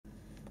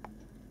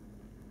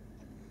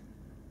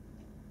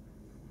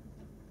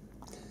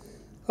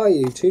Hi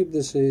YouTube,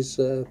 this is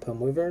Pun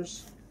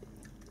Withers.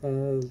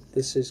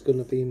 This is going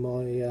to be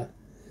my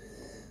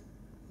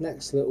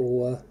next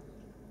little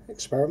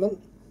experiment.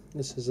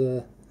 This is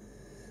a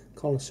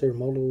Connoisseur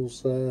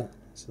Models,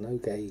 it's an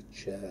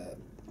Guage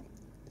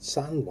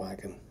sand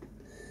wagon.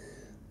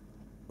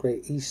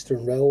 Great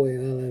Eastern Railway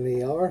and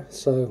LNER,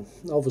 so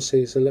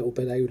obviously it's a little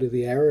bit out of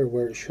the area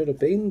where it should have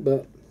been,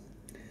 but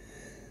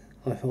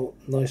I thought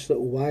nice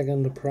little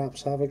wagon to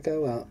perhaps have a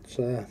go at.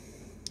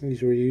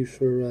 These were used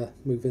for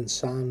moving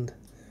sand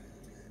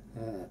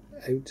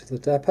out to the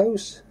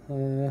depots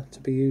to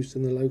be used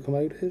in the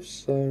locomotives.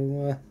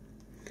 So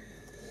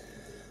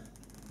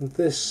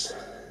this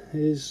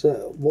is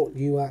what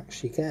you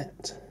actually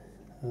get.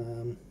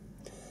 It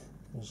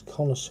was a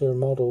Connoisseur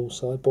model,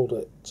 so I bought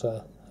it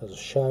as a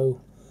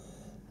show.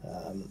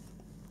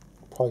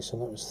 Price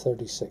on it was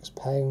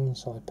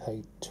 £36. I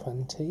paid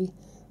 £20.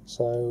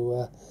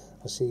 So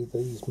I see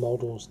these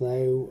models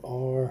now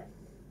are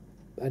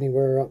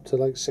anywhere up to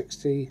like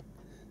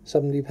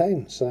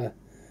 £60–70. So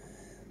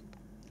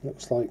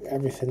looks like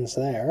everything's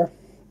there,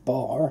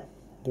 bar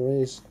there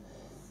is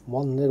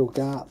one little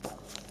gap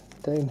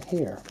down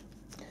here,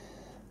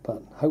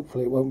 but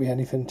hopefully it won't be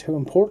anything too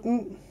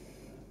important.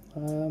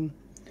 Well,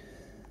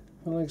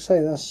 like I say,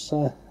 that's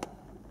a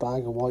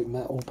bag of white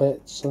metal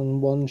bits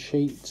and one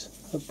sheet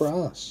of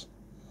brass.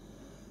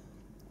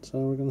 So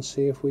we're going to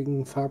see if we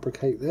can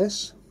fabricate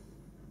this,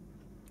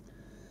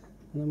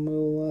 and then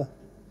we'll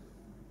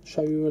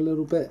show you a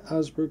little bit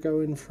as we're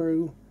going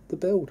through the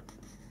build.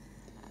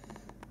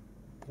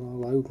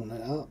 I'll open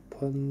it up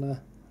and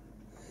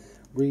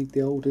read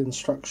the old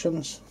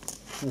instructions.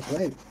 I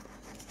think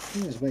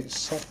it's about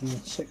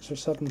 6 or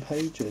 7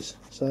 pages.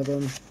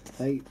 7,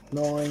 8,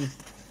 9,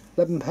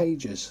 11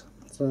 pages.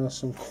 So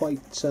some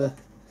quite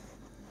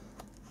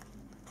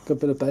good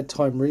bit of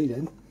bedtime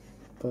reading,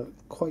 but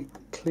quite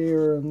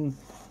clear and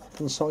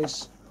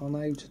concise on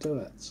how to do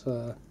it.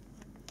 So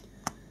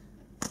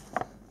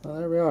well,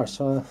 there we are.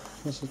 So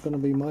this is going to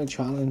be my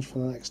challenge for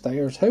the next day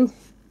or two.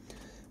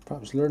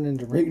 Perhaps learning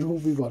to read will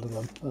be one of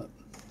them, but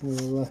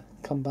we'll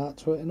come back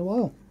to it in a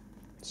while.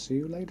 See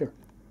you later.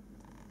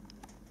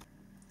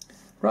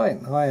 Right,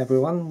 hi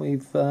everyone.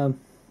 We've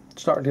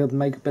started to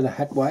make a bit of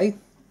headway.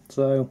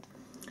 So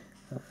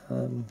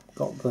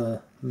got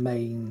the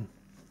main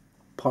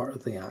part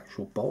of the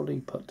actual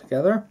body put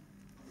together.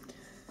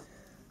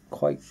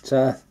 Quite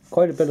a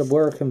bit of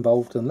work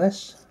involved in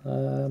this.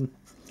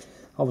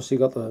 Obviously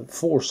got the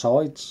 4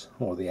 sides,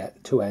 or the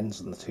 2 ends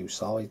and the 2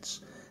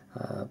 sides.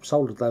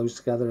 Soldered those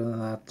together, and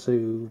then I had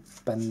to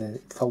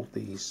fold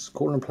these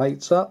corner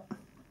plates up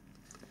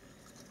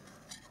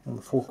on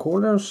the 4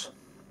 corners.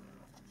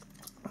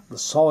 The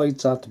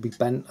sides had to be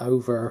bent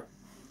over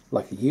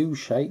like a U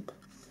shape.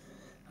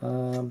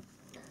 Then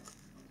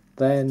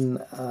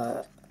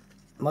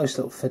nice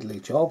little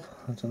fiddly job.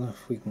 I don't know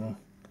if we can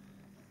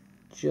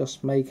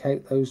just make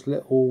out those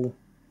little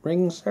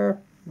rings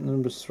there. And there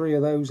was 3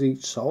 of those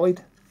each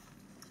side,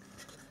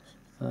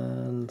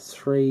 and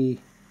 3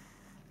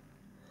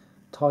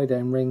 tie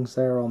down rings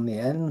there on the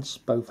ends,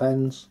 both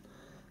ends.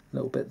 A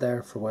little bit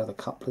there for where the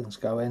couplings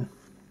go in,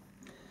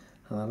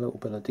 and a little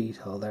bit of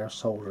detail there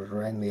soldered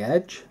around the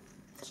edge.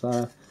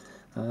 So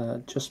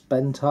just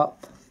bent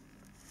up,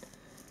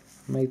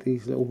 made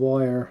these little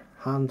wire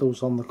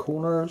handles on the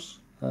corners.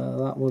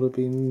 That would have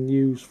been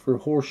used for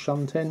horse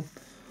shunting.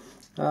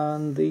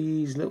 And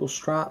these little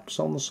straps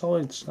on the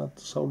sides, I had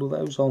to solder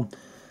those on.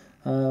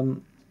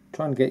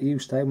 Trying to get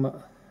used to how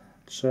much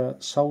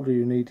solder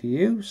you need to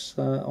use.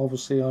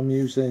 Obviously I'm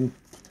using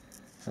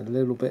a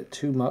little bit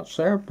too much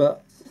there,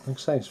 but like I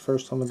say, it's the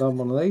first time I've done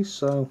one of these,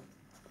 so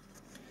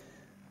I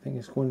think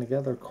it's going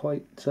together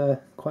quite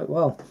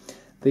well.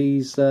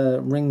 These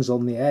rings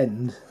on the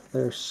end,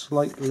 they're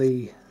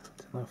slightly, I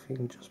don't know if you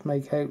can just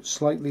make out,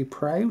 slightly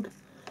proud,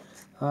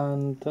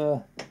 and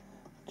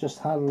just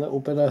had a little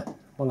bit of,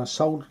 when I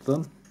soldered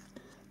them,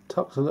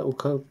 tucked a little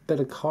bit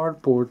of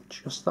cardboard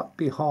just up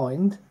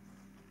behind,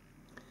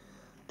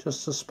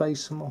 just to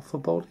space them off the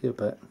body a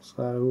bit.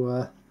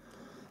 So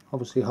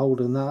obviously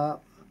holding that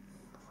up,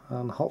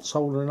 and hot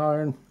soldering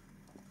iron,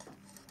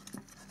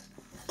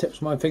 tips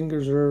of my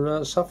fingers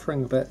are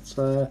suffering a bit.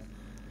 So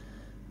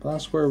but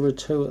that's where we're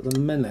to at the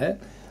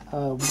minute.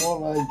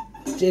 What I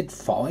did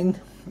find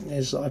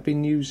is I've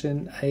been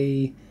using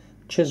a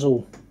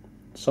chisel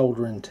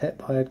soldering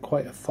tip. I had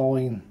quite a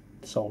fine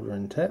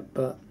soldering tip,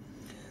 but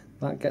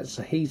that gets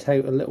the heat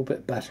out a little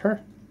bit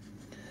better.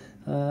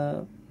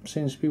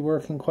 Seems to be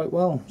working quite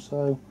well.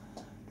 So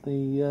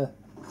the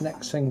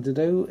next thing to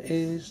do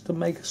is to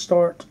make a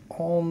start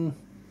on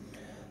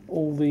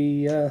all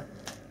the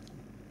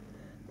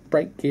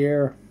brake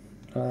gear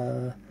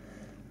and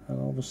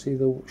obviously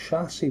the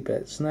chassis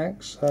bits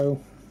next. So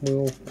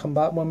we'll come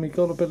back when we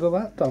got a bit of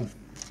that done.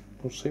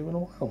 We'll see you in a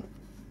while.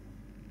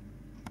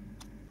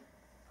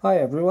 Hi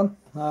everyone.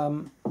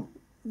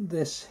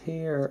 This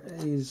here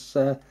is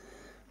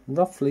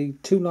roughly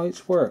 2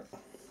 nights work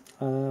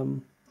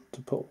to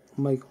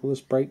make all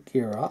this brake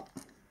gear up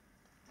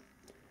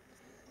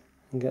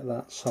and get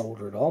that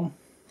soldered on.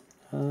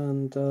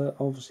 and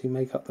obviously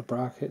make up the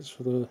brackets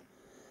for the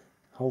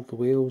hold the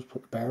wheels,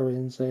 put the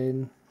bearings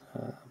in,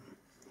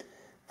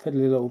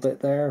 fiddly little bit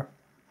there,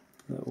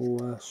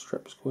 little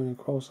strips going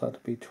across had to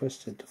be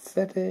twisted to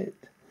fit it,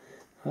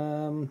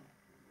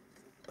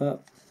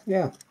 but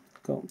yeah,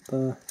 got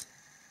the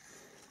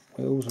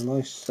wheels are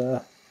nice,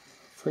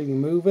 freely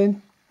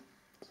moving.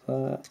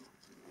 So,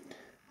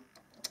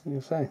 like I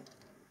say,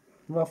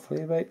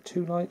 roughly about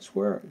 2 nights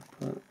work,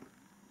 but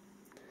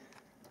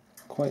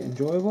quite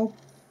enjoyable.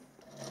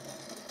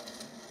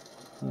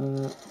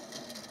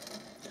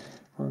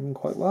 Working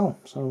quite well,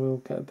 so we'll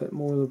get a bit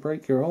more of the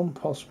break here on,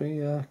 possibly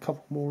a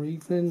couple more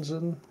evenings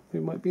and we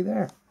might be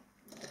there.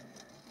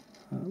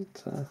 And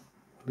I'll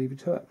leave you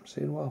to it. See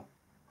you in a while.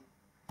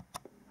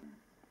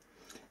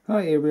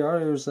 Alright, here we are.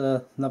 Here's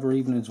another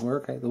evening's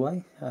work out of the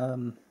way.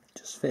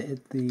 Just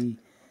fitted the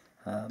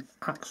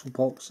axle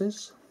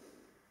boxes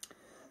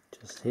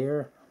just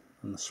here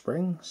and the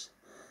springs,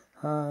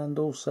 and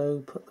also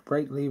put the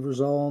brake levers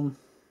on,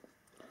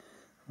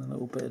 a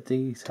little bit of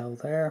detail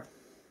there,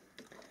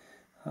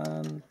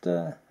 and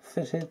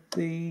fitted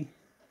the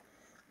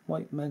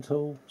white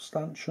metal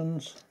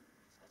stanchions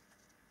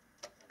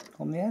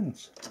on the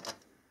ends.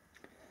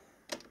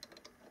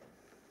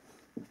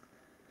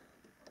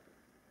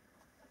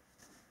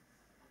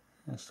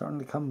 It's starting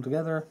to come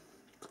together.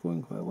 It's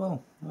going quite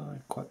well.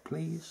 I'm quite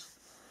pleased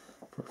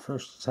for a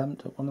first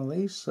attempt at one of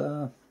these.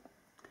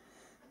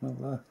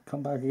 We'll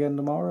come back again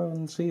tomorrow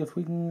and see if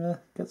we can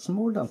get some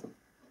more done.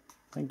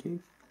 Thank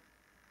you.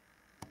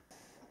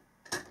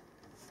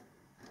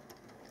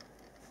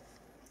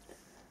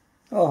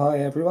 Oh, hi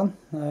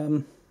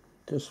everyone.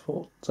 Just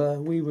thought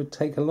we would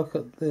take a look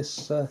at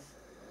this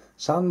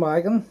sand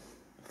wagon,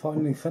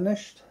 finally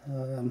finished.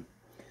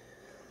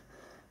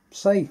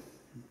 Say,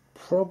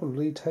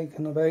 probably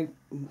taken about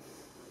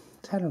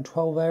 10 or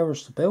 12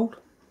 hours to build.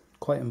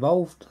 Quite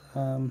involved.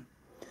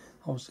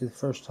 Obviously the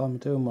first time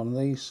doing one of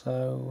these,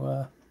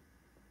 so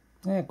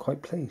yeah,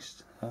 quite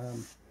pleased.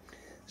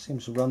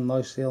 Seems to run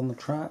nicely on the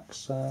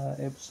tracks.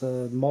 It was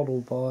a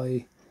model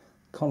by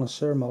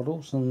Connoisseur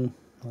Models, and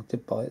I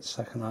did buy it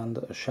second hand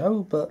at a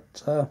show, but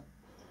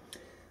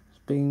it's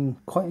been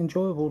quite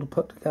enjoyable to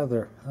put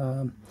together.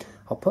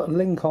 I'll put a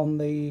link on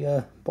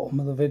the bottom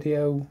of the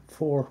video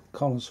for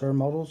Connoisseur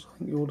Models. I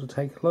think you ought to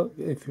take a look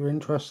if you're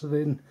interested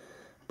in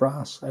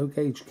brass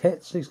gauge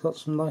kits. He's got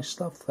some nice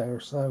stuff there,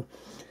 so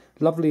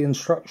lovely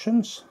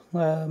instructions.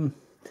 Like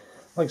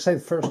I say,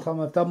 the first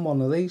time I've done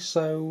one of these,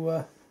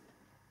 so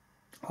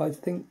I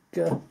think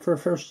for a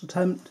first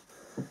attempt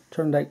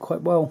turned out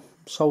quite well.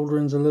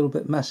 Soldering's a little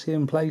bit messy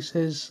in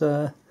places.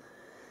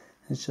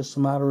 It's just a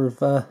matter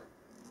of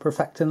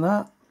perfecting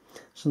that.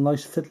 Some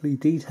nice fiddly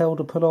detail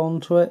to put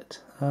onto it.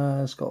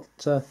 It's got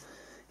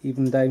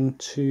even down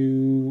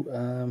to don't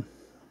know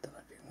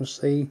if you can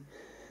see,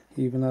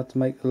 even had to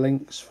make the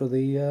links for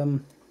the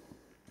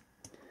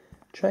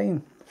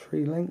chain.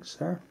 3 links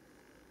there.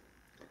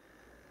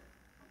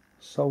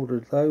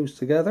 Soldered those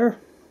together.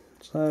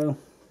 So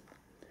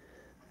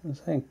I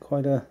say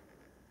quite a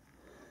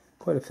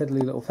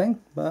fiddly little thing,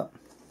 but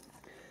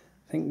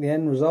I think the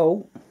end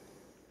result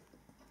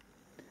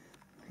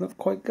looked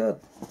quite good.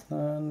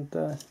 And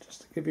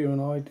just to give you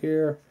an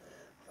idea,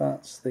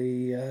 that's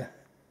the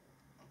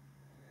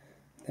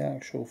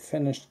actual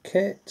finished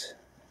kit.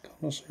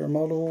 Connoisseur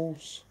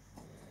Models,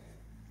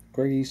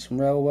 Great Eastern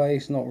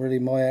Railways, not really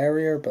my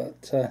area,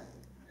 but I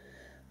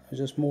was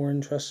just more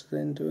interested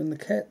in doing the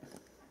kit.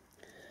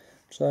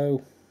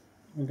 So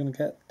we're going to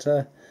get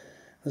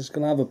this is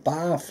going to have a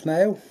bath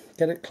now,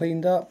 get it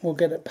cleaned up, we'll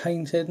get it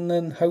painted, and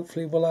then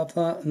hopefully we'll have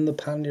that and the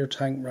pannier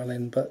tank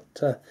running. But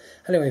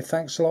anyway,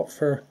 thanks a lot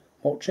for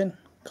watching,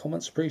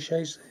 comments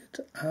appreciated,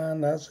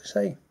 and as I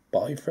say,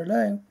 bye for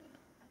now.